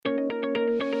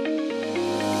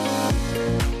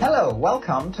Hello,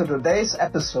 welcome to today's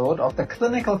episode of the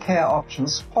Clinical Care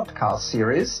Options podcast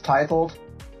series titled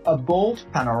A Bold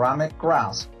Panoramic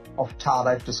Grasp of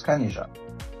Tardive Dyskinesia.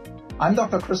 I'm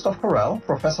Dr. Christoph Correll,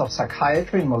 Professor of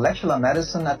Psychiatry and Molecular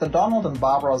Medicine at the Donald and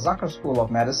Barbara Zucker School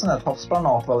of Medicine at Hofstra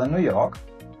Northwell in New York,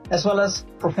 as well as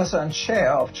Professor and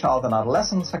Chair of Child and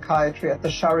Adolescent Psychiatry at the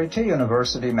Charité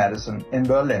University Medicine in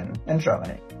Berlin, in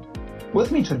Germany. With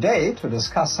me today to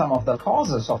discuss some of the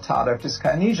causes of tardive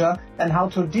dyskinesia and how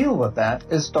to deal with that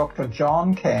is Dr.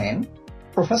 John Kane,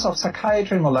 Professor of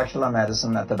Psychiatry and Molecular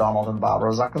Medicine at the Donald and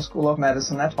Barbara Zucker School of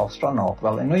Medicine at Hofstra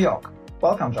Northwell in New York.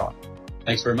 Welcome, John.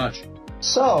 Thanks very much.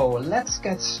 So let's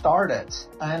get started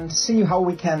and see how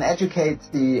we can educate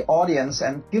the audience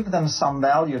and give them some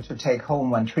value to take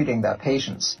home when treating their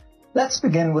patients. Let's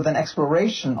begin with an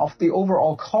exploration of the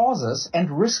overall causes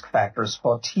and risk factors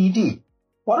for TD.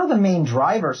 What are the main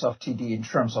drivers of TD in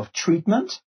terms of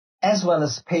treatment as well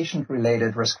as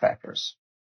patient-related risk factors?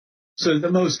 So the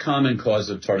most common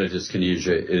cause of tardive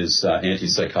dyskinesia is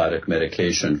antipsychotic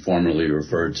medication, formerly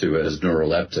referred to as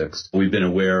neuroleptics. We've been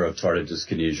aware of tardive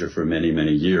dyskinesia for many,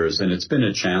 many years, and it's been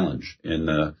a challenge in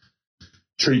the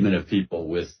treatment of people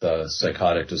with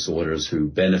psychotic disorders who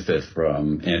benefit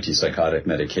from antipsychotic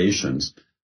medications.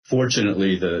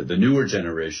 Fortunately, the newer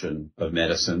generation of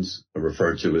medicines,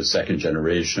 referred to as second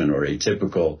generation or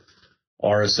atypical,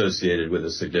 are associated with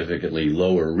a significantly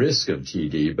lower risk of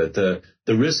TD, but the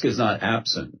risk is not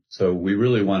absent. So we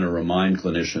really want to remind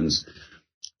clinicians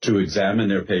to examine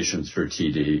their patients for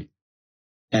TD.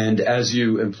 And as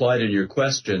you implied in your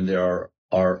question, there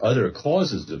are other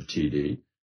causes of TD.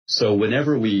 So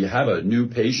whenever we have a new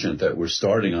patient that we're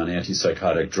starting on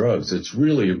antipsychotic drugs, it's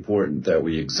really important that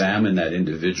we examine that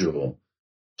individual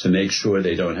to make sure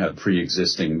they don't have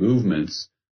pre-existing movements,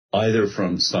 either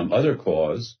from some other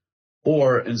cause,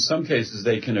 or in some cases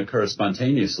they can occur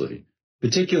spontaneously,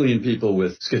 particularly in people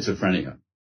with schizophrenia.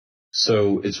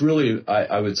 So it's really,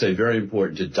 I would say, very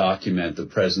important to document the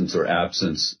presence or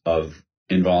absence of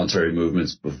involuntary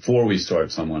movements before we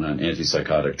start someone on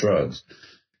antipsychotic drugs.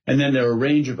 And then there are a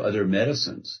range of other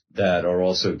medicines that are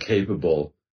also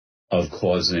capable of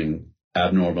causing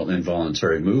abnormal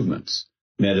involuntary movements.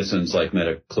 Medicines like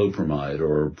metoclopramide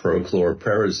or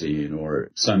prochlorperazine or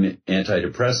some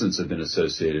antidepressants have been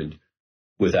associated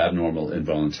with abnormal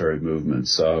involuntary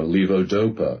movements.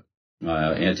 Levodopa,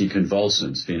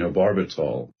 anticonvulsants,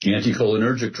 phenobarbital,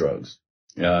 anticholinergic drugs,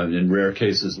 in rare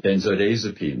cases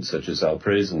benzodiazepines such as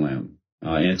alprazolam,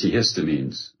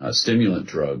 antihistamines, stimulant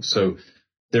drugs. So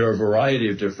there are a variety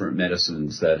of different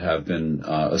medicines that have been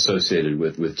associated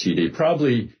with TD.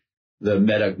 Probably the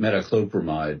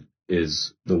metoclopramide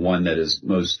is the one that is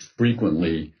most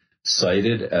frequently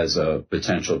cited as a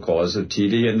potential cause of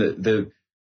TD. And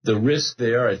the risk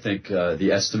there, I think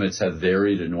the estimates have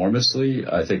varied enormously.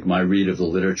 I think my read of the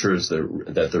literature is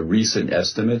that the recent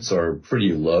estimates are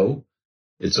pretty low.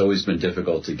 It's always been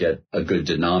difficult to get a good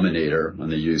denominator on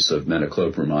the use of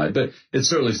metoclopramide, but it's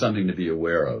certainly something to be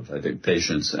aware of. I think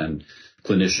patients and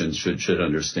clinicians should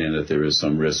understand that there is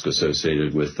some risk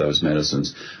associated with those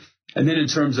medicines. And then in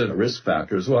terms of risk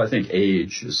factors, well, I think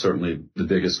age is certainly the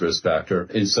biggest risk factor.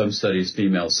 In some studies,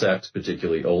 female sex,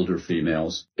 particularly older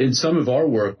females. In some of our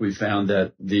work, we found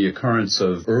that the occurrence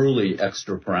of early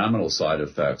extrapyramidal side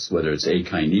effects, whether it's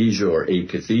akinesia or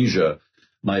akathisia,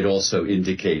 might also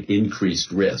indicate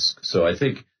increased risk. So I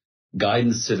think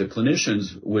guidance to the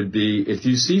clinicians would be if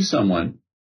you see someone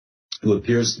who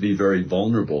appears to be very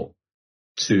vulnerable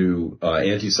to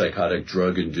antipsychotic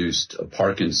drug-induced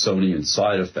Parkinsonian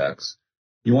side effects,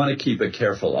 you want to keep a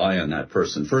careful eye on that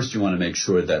person. First, you want to make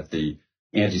sure that the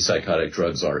antipsychotic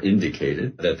drugs are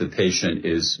indicated, that the patient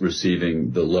is receiving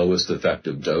the lowest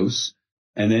effective dose.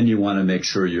 And then you want to make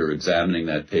sure you're examining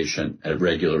that patient at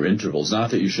regular intervals.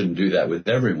 Not that you shouldn't do that with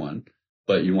everyone,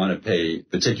 but you want to pay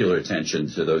particular attention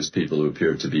to those people who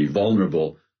appear to be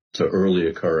vulnerable to early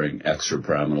occurring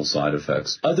extrapyramidal side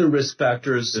effects. Other risk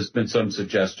factors, there's been some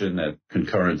suggestion that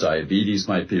concurrent diabetes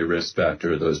might be a risk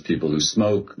factor. Those people who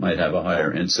smoke might have a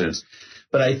higher incidence.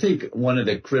 But I think one of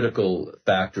the critical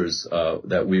factors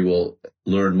that we will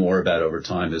learn more about over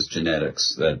time is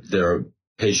genetics, that there are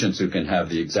patients who can have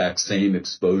the exact same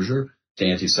exposure to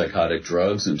antipsychotic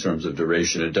drugs in terms of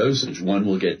duration and dosage. One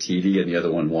will get TD and the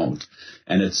other one won't.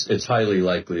 And it's highly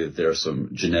likely that there are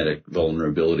some genetic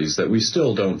vulnerabilities that we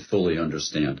still don't fully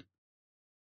understand.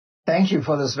 Thank you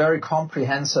for this very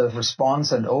comprehensive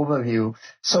response and overview.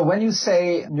 So when you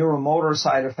say neuromotor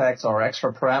side effects or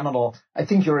extrapyramidal, I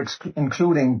think you're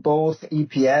including both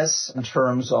EPS in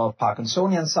terms of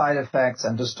Parkinsonian side effects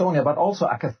and dystonia, but also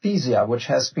akathisia, which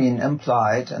has been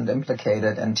implied and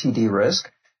implicated in TD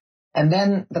risk. And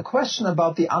then the question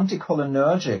about the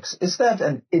anticholinergics, is that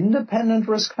an independent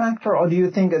risk factor, or do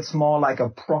you think it's more like a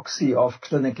proxy of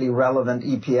clinically relevant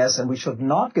EPS and we should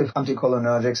not give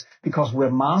anticholinergics because we're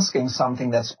masking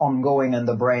something that's ongoing in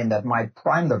the brain that might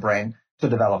prime the brain to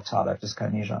develop tardive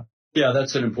dyskinesia? Yeah,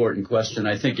 that's an important question.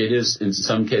 I think it is in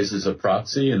some cases a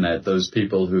proxy in that those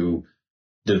people who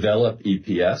develop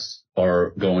EPS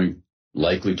are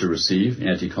likely to receive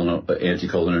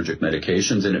anticholinergic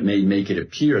medications, and it may make it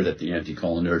appear that the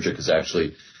anticholinergic is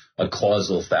actually a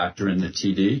causal factor in the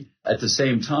TD. At the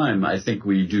same time, I think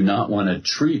we do not want to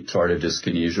treat tardive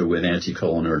dyskinesia with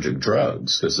anticholinergic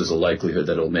drugs because there's a likelihood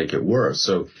that it'll make it worse.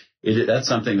 So that's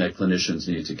something that clinicians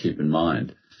need to keep in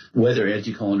mind. Whether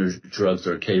anticholinergic drugs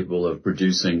are capable of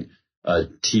producing a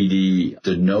TD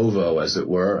de novo, as it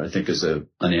were, I think is an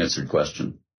unanswered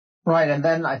question. Right, and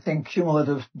then I think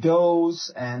cumulative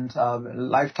dose and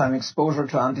lifetime exposure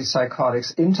to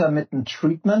antipsychotics, intermittent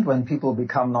treatment when people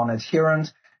become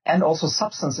non-adherent, and also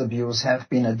substance abuse have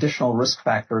been additional risk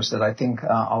factors that I think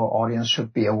our audience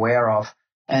should be aware of.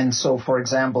 And so, for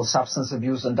example, substance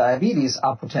abuse and diabetes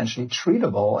are potentially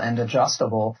treatable and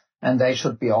adjustable, and they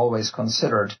should be always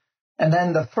considered. And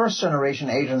then the first-generation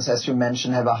agents, as you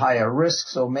mentioned, have a higher risk,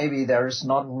 so maybe there is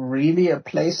not really a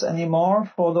place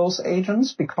anymore for those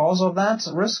agents because of that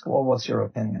risk, or what's your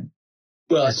opinion?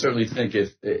 Well, I certainly think if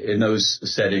in those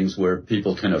settings where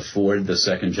people can afford the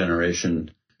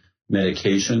second-generation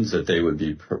medications that they would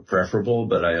be preferable,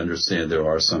 but I understand there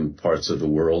are some parts of the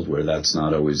world where that's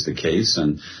not always the case,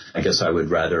 and I guess I would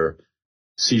rather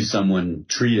see someone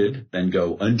treated than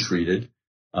go untreated.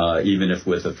 Even if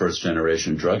with a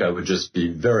first-generation drug, I would just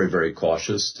be very, very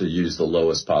cautious to use the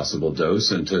lowest possible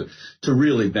dose and to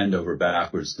really bend over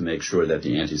backwards to make sure that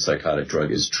the antipsychotic drug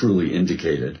is truly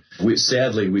indicated.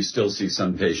 Sadly, we still see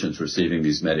some patients receiving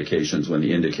these medications when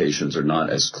the indications are not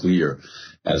as clear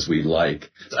as we'd like.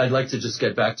 I'd like to just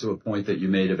get back to a point that you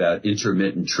made about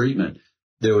intermittent treatment.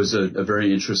 There was a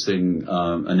very interesting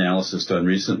analysis done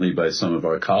recently by some of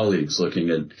our colleagues looking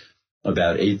at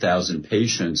about 8,000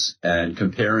 patients and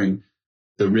comparing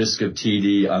the risk of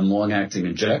TD on long-acting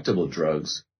injectable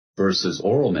drugs versus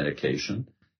oral medication.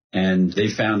 And they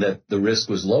found that the risk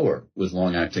was lower with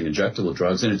long-acting injectable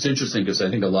drugs. And it's interesting because I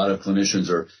think a lot of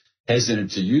clinicians are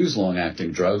hesitant to use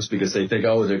long-acting drugs because they think,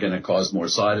 they're going to cause more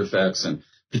side effects. And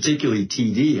particularly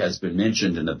TD has been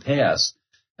mentioned in the past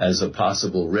as a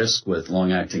possible risk with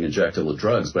long-acting injectable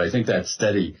drugs. But I think that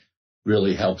study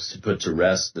really helps to put to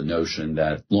rest the notion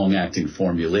that long-acting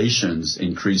formulations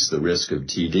increase the risk of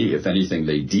TD. If anything,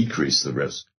 they decrease the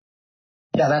risk.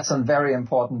 Yeah, that's a very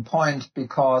important point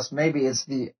because maybe it's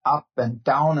the up and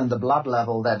down in the blood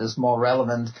level that is more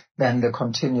relevant than the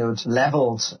continued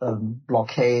leveled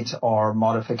blockade or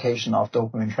modification of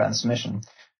dopamine transmission.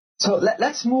 So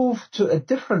let's move to a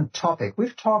different topic.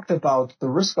 We've talked about the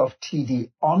risk of TD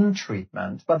on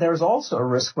treatment, but there's also a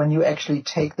risk when you actually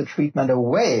take the treatment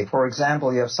away. For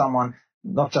example, you have someone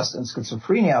not just in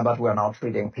schizophrenia, but we're now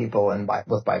treating people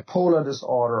with bipolar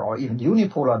disorder or even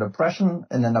unipolar depression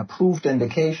in an approved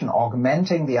indication,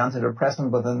 augmenting the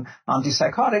antidepressant with an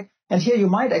antipsychotic. And here you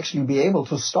might actually be able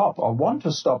to stop or want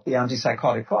to stop the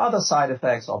antipsychotic for other side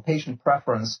effects or patient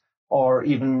preference or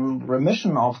even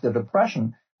remission of the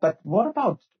depression. But what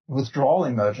about withdrawal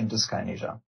emergent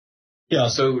dyskinesia? Yeah,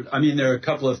 so, there are a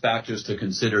couple of factors to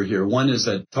consider here. One is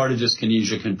that tardive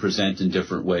dyskinesia can present in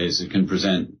different ways. It can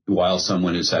present while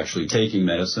someone is actually taking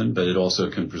medicine, but it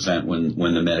also can present when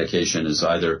the medication is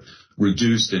either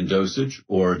reduced in dosage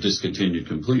or discontinued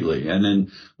completely. And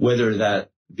then whether that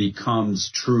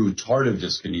becomes true tardive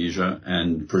dyskinesia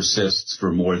and persists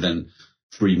for more than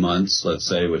 3 months, let's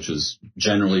say, which has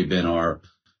generally been our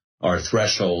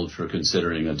threshold for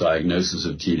considering a diagnosis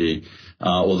of TD,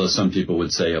 although some people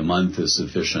would say a month is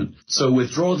sufficient. So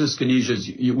withdrawal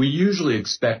dyskinesias, we usually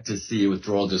expect to see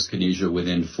withdrawal dyskinesia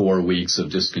within 4 weeks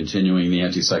of discontinuing the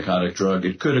antipsychotic drug.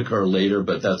 It could occur later,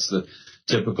 but that's the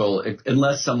typical,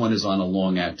 unless someone is on a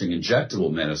long-acting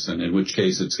injectable medicine, in which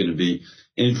case it's going to be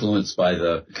influenced by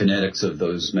the kinetics of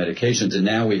those medications. And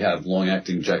now we have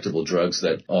long-acting injectable drugs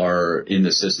that are in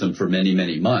the system for many,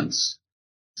 many months.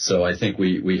 So I think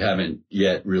we haven't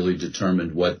yet really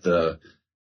determined what the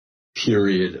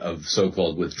period of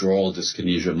so-called withdrawal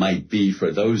dyskinesia might be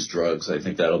for those drugs. I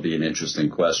think that'll be an interesting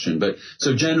question. But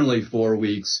so generally 4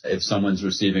 weeks, if someone's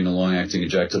receiving a long-acting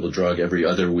injectable drug every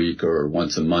other week or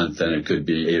once a month, then it could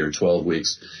be 8 or 12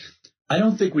 weeks. I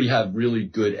don't think we have really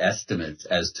good estimates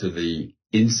as to the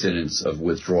incidence of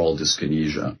withdrawal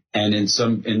dyskinesia. And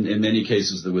in many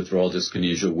cases, the withdrawal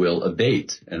dyskinesia will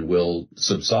abate and will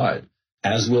subside.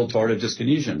 as will tardive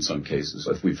dyskinesia in some cases.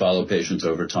 If we follow patients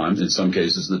over time, in some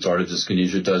cases the tardive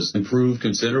dyskinesia does improve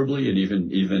considerably and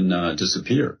even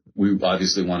disappear. We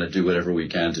obviously want to do whatever we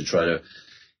can to try to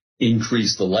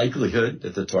increase the likelihood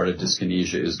that the tardive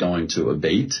dyskinesia is going to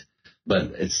abate.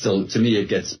 But it's still, to me, it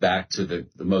gets back to the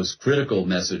most critical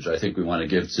message I think we want to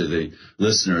give to the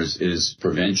listeners is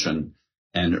prevention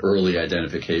and early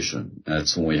identification.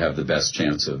 That's when we have the best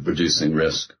chance of reducing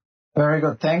risk. Very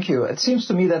good. Thank you. It seems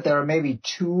to me that there are maybe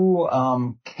two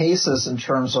cases in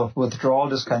terms of withdrawal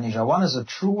dyskinesia. One is a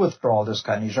true withdrawal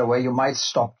dyskinesia where you might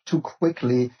stop too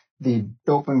quickly the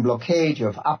dopamine blockade. You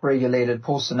have upregulated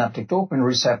postsynaptic dopamine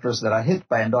receptors that are hit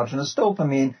by endogenous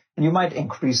dopamine, and you might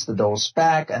increase the dose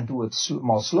back and do it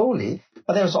more slowly.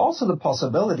 But there's also the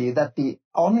possibility that the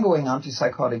ongoing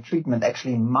antipsychotic treatment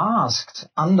actually masked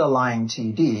underlying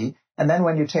TD, and then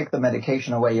when you take the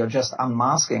medication away, you're just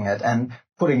unmasking it, and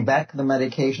putting back the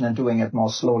medication and doing it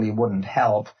more slowly wouldn't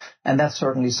help. And that's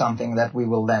certainly something that we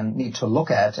will then need to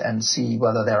look at and see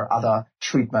whether there are other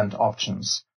treatment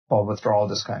options for withdrawal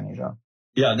dyskinesia.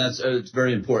 Yeah, and that's a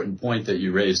very important point that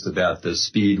you raised about the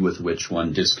speed with which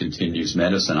one discontinues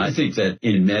medicine. I think that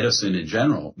in medicine in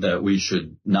general, that we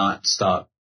should not stop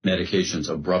medications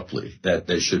abruptly, that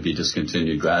they should be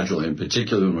discontinued gradually, in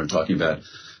particular when we're talking about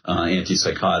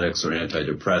antipsychotics or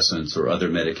antidepressants or other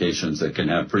medications that can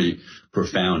have pretty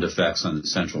profound effects on the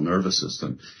central nervous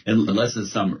system. And unless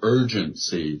there's some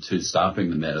urgency to stopping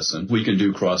the medicine, we can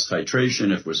do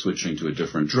cross-titration if we're switching to a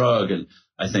different drug, and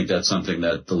I think that's something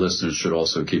that the listeners should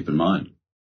also keep in mind.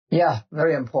 Yeah,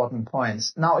 very important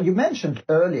points. Now, you mentioned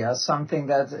earlier something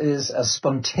that is a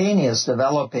spontaneous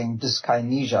developing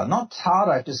dyskinesia, not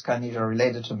tardive dyskinesia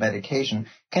related to medication.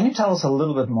 Can you tell us a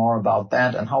little bit more about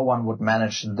that and how one would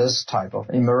manage this type of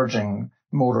emerging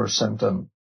motor symptom?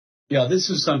 Yeah, this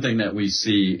is something that we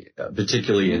see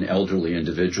particularly in elderly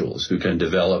individuals who can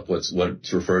develop what's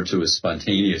referred to as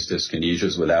spontaneous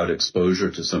dyskinesias without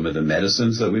exposure to some of the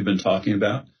medicines that we've been talking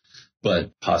about,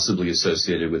 but possibly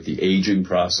associated with the aging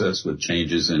process, with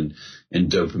changes in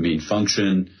dopamine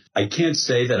function. I can't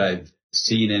say that I've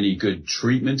seen any good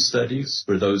treatment studies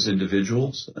for those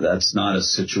individuals. That's not a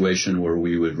situation where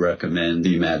we would recommend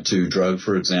the VMAT2 drug,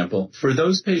 for example. For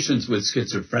those patients with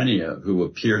schizophrenia who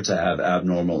appear to have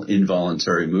abnormal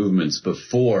involuntary movements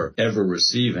before ever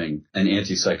receiving an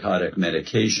antipsychotic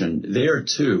medication, there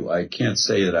too, I can't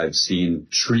say that I've seen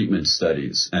treatment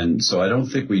studies. And so I don't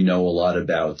think we know a lot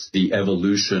about the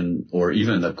evolution or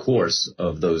even the course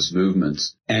of those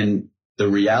movements. And the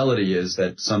reality is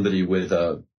that somebody with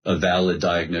a valid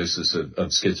diagnosis of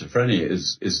schizophrenia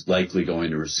is likely going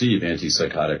to receive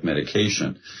antipsychotic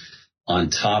medication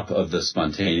on top of the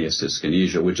spontaneous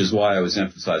dyskinesia, which is why I was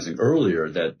emphasizing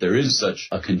earlier that there is such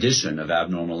a condition of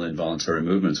abnormal involuntary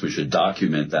movements. We should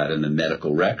document that in the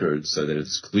medical records so that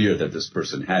it's clear that this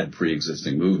person had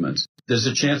pre-existing movements. There's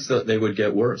a chance that they would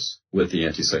get worse with the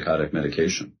antipsychotic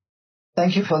medication.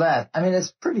 Thank you for that. I mean,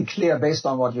 it's pretty clear based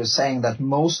on what you're saying that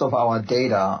most of our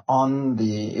data on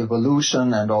the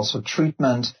evolution and also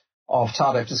treatment of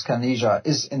tardive dyskinesia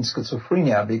is in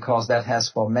schizophrenia because that has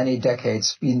for many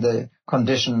decades been the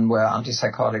condition where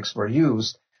antipsychotics were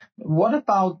used. What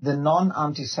about the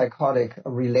non-antipsychotic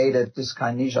related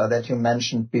dyskinesia that you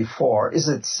mentioned before? Is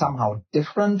it somehow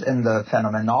different in the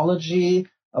phenomenology?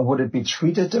 Would it be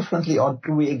treated differently, or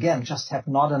do we, again, just have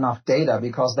not enough data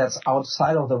because that's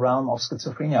outside of the realm of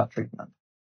schizophrenia treatment?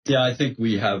 Yeah, I think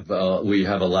we have a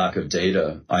lack of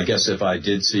data. I guess if I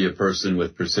did see a person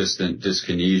with persistent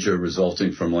dyskinesia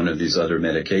resulting from one of these other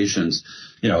medications,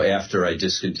 after I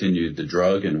discontinued the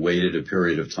drug and waited a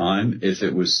period of time, if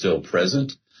it was still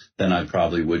present, then I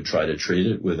probably would try to treat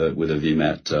it with a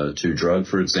VMAT2 drug,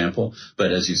 for example.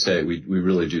 But as you say, we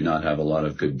really do not have a lot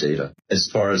of good data. As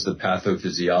far as the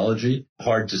pathophysiology,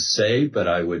 hard to say, but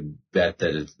I would bet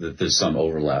that there's some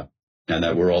overlap and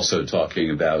that we're also talking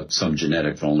about some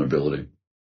genetic vulnerability.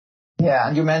 Yeah,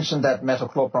 and you mentioned that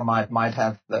metoclopramide might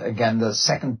have, again, the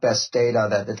second best data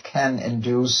that it can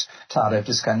induce tardive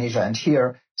dyskinesia. And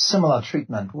here, similar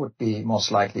treatment would be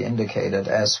most likely indicated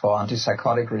as for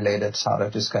antipsychotic-related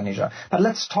tardive dyskinesia. But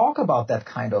let's talk about that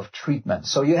kind of treatment.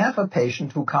 So you have a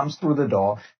patient who comes through the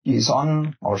door. He's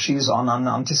on or she's on an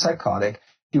antipsychotic.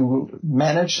 You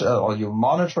manage or you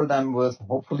monitor them with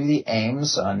hopefully the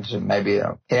AIMS, and maybe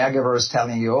a caregiver is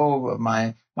telling you, oh,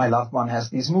 my loved one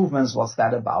has these movements. What's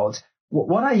that about?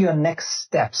 What are your next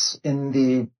steps in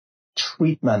the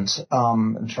treatment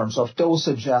in terms of dose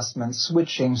adjustment,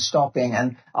 switching, stopping,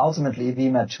 and ultimately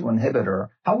VMAT2 inhibitor?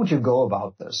 How would you go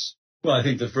about this? Well, I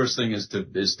think the first thing is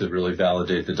to really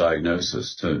validate the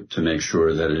diagnosis, to make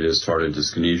sure that it is tardive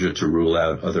dyskinesia, to rule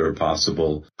out other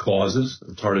possible causes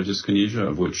of tardive dyskinesia,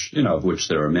 of which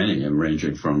there are many, and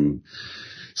ranging from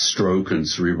stroke and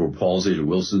cerebral palsy to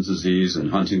Wilson's disease and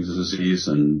Huntington's disease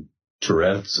and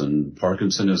Tourette's and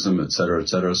Parkinsonism, et cetera, et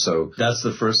cetera. So that's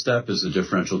the first step, is a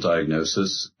differential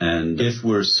diagnosis. And if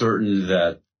we're certain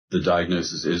that the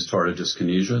diagnosis is tardive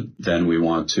dyskinesia, then we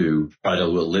want to try to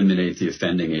eliminate the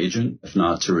offending agent, if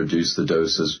not to reduce the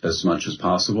dose as much as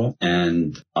possible.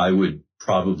 And I would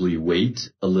probably wait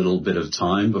a little bit of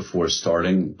time before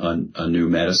starting a new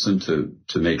medicine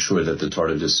to make sure that the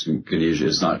tardive dyskinesia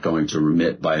is not going to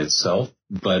remit by itself.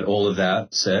 But all of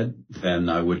that said, then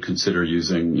I would consider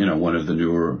using, one of the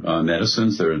newer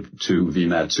medicines. There are 2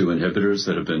 VMAT2 inhibitors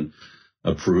that have been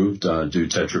approved,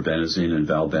 deutetrabenazine and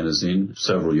valbenazine,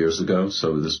 several years ago.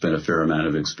 So there's been a fair amount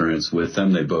of experience with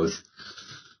them. They both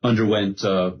underwent,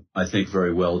 I think,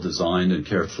 very well designed and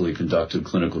carefully conducted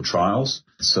clinical trials,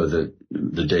 so that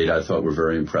the data I thought were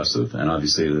very impressive. And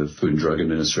obviously the Food and Drug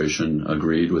Administration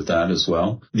agreed with that as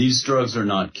well. These drugs are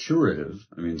not curative.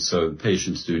 So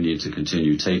patients do need to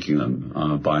continue taking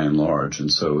them by and large.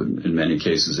 And so in many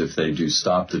cases, if they do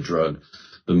stop the drug,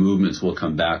 the movements will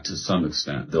come back to some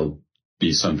extent. There'll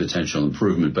be some potential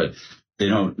improvement, but they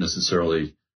don't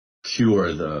necessarily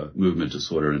cure the movement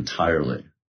disorder entirely.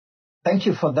 Thank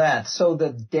you for that. So the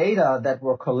data that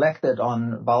were collected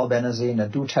on valbenazine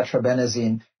and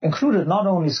deutetrabenazine included not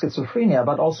only schizophrenia,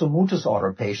 but also mood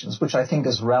disorder patients, which I think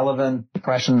is relevant,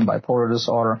 depression, bipolar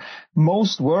disorder.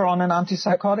 Most were on an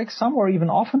antipsychotic. Some were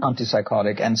even off an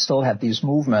antipsychotic and still had these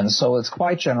movements. So it's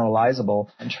quite generalizable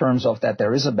in terms of that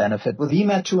there is a benefit. With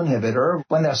VMAT2 inhibitor,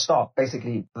 when they're stopped,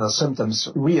 basically the symptoms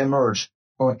reemerge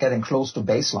or getting close to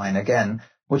baseline again,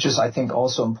 which is, I think,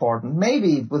 also important,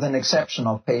 maybe with an exception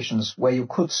of patients where you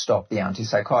could stop the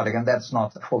antipsychotic, and that's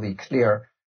not fully clear.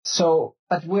 So,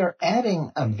 but we're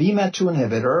adding a VMAT2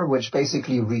 inhibitor, which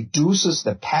basically reduces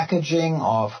the packaging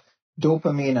of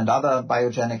dopamine and other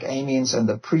biogenic amines in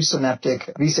the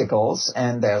presynaptic vesicles,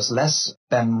 and there's less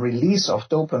than release of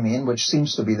dopamine, which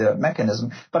seems to be the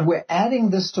mechanism. But we're adding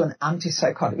this to an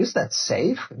antipsychotic. Is that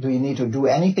safe? Do you need to do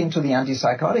anything to the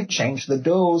antipsychotic? Change the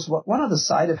dose? What are the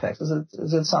side effects?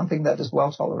 Is it something that is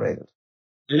well tolerated?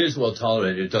 It is well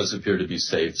tolerated. It does appear to be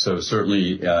safe. So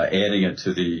certainly adding it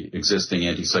to the existing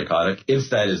antipsychotic,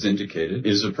 if that is indicated,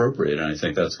 is appropriate. And I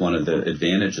think that's one of the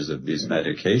advantages of these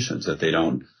medications, that they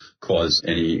don't cause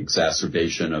any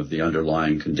exacerbation of the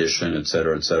underlying condition, et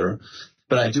cetera, et cetera.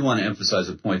 But I do want to emphasize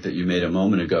a point that you made a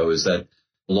moment ago, is that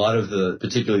a lot of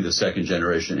particularly the second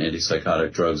generation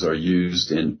antipsychotic drugs are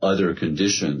used in other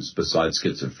conditions besides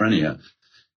schizophrenia.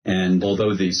 And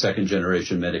although the second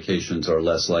generation medications are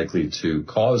less likely to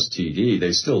cause TD,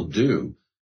 they still do.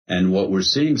 And what we're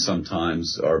seeing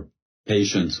sometimes are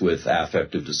patients with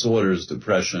affective disorders,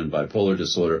 depression, bipolar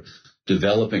disorder,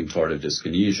 developing tardive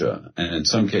dyskinesia, and in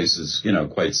some cases,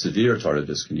 quite severe tardive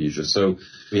dyskinesia. So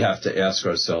we have to ask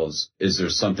ourselves, is there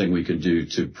something we can do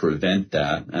to prevent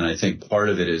that? And I think part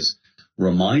of it is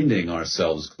reminding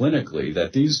ourselves clinically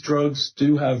that these drugs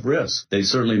do have risk. They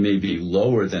certainly may be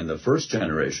lower than the first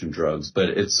generation drugs, but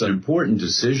it's an important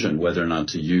decision whether or not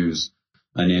to use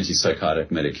an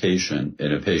antipsychotic medication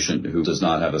in a patient who does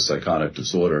not have a psychotic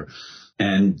disorder.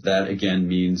 And that again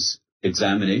means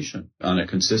examination on a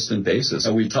consistent basis.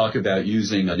 And we talk about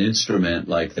using an instrument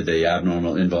like the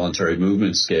Abnormal Involuntary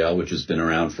Movement Scale, which has been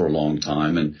around for a long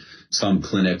time, and some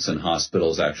clinics and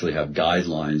hospitals actually have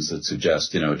guidelines that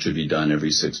suggest, it should be done every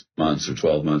 6 months or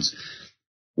 12 months,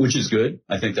 which is good.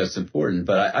 I think that's important.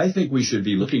 But I think we should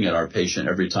be looking at our patient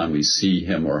every time we see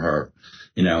him or her.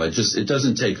 It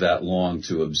doesn't take that long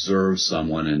to observe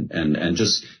someone and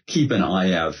just keep an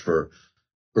eye out for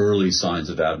early signs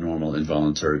of abnormal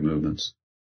involuntary movements.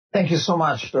 Thank you so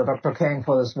much, Dr. Kane,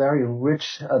 for this very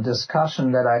rich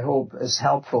discussion that I hope is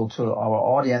helpful to our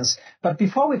audience. But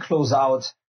before we close out,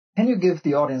 can you give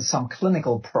the audience some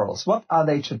clinical pearls? What are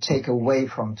they to take away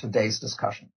from today's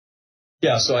discussion?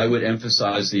 Yeah, so I would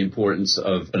emphasize the importance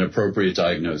of an appropriate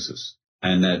diagnosis,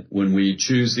 and that when we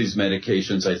choose these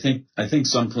medications, I think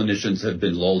some clinicians have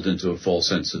been lulled into a false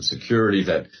sense of security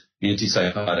that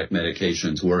antipsychotic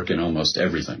medications work in almost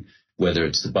everything, whether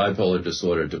it's the bipolar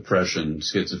disorder, depression,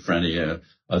 schizophrenia,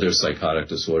 other psychotic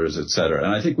disorders, et cetera.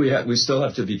 And I think we still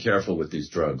have to be careful with these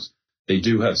drugs. They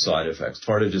do have side effects.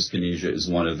 Tardive dyskinesia is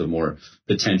one of the more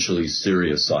potentially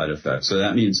serious side effects. So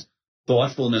that means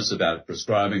thoughtfulness about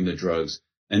prescribing the drugs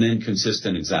and then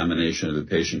consistent examination of the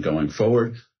patient going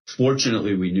forward.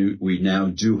 Fortunately, we now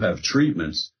do have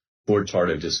treatments for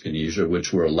tardive dyskinesia,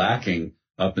 which were lacking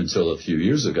up until a few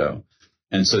years ago.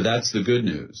 And so that's the good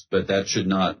news, but that should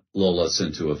not lull us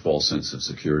into a false sense of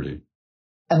security.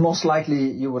 And most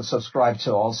likely you would subscribe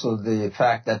to also the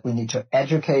fact that we need to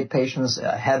educate patients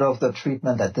ahead of the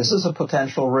treatment, that this is a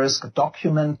potential risk,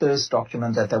 document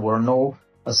that there were no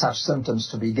such symptoms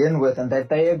to begin with, and that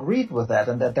they agreed with that,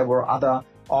 and that there were other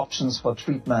options for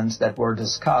treatment that were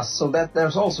discussed. So that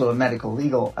there's also a medical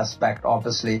legal aspect,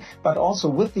 obviously, but also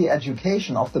with the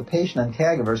education of the patient and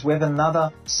caregivers, we have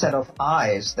another set of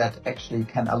eyes that actually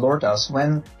can alert us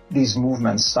when these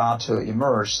movements start to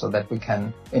emerge so that we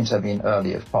can intervene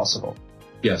early if possible.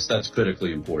 Yes, that's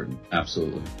critically important.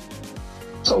 Absolutely.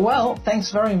 So, well,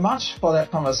 thanks very much for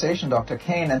that conversation, Dr.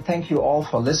 Kane, and thank you all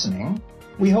for listening.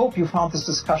 We hope you found this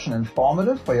discussion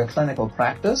informative for your clinical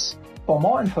practice. For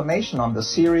more information on the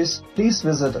series, please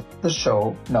visit the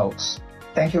show notes.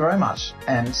 Thank you very much,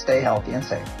 and stay healthy and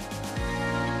safe.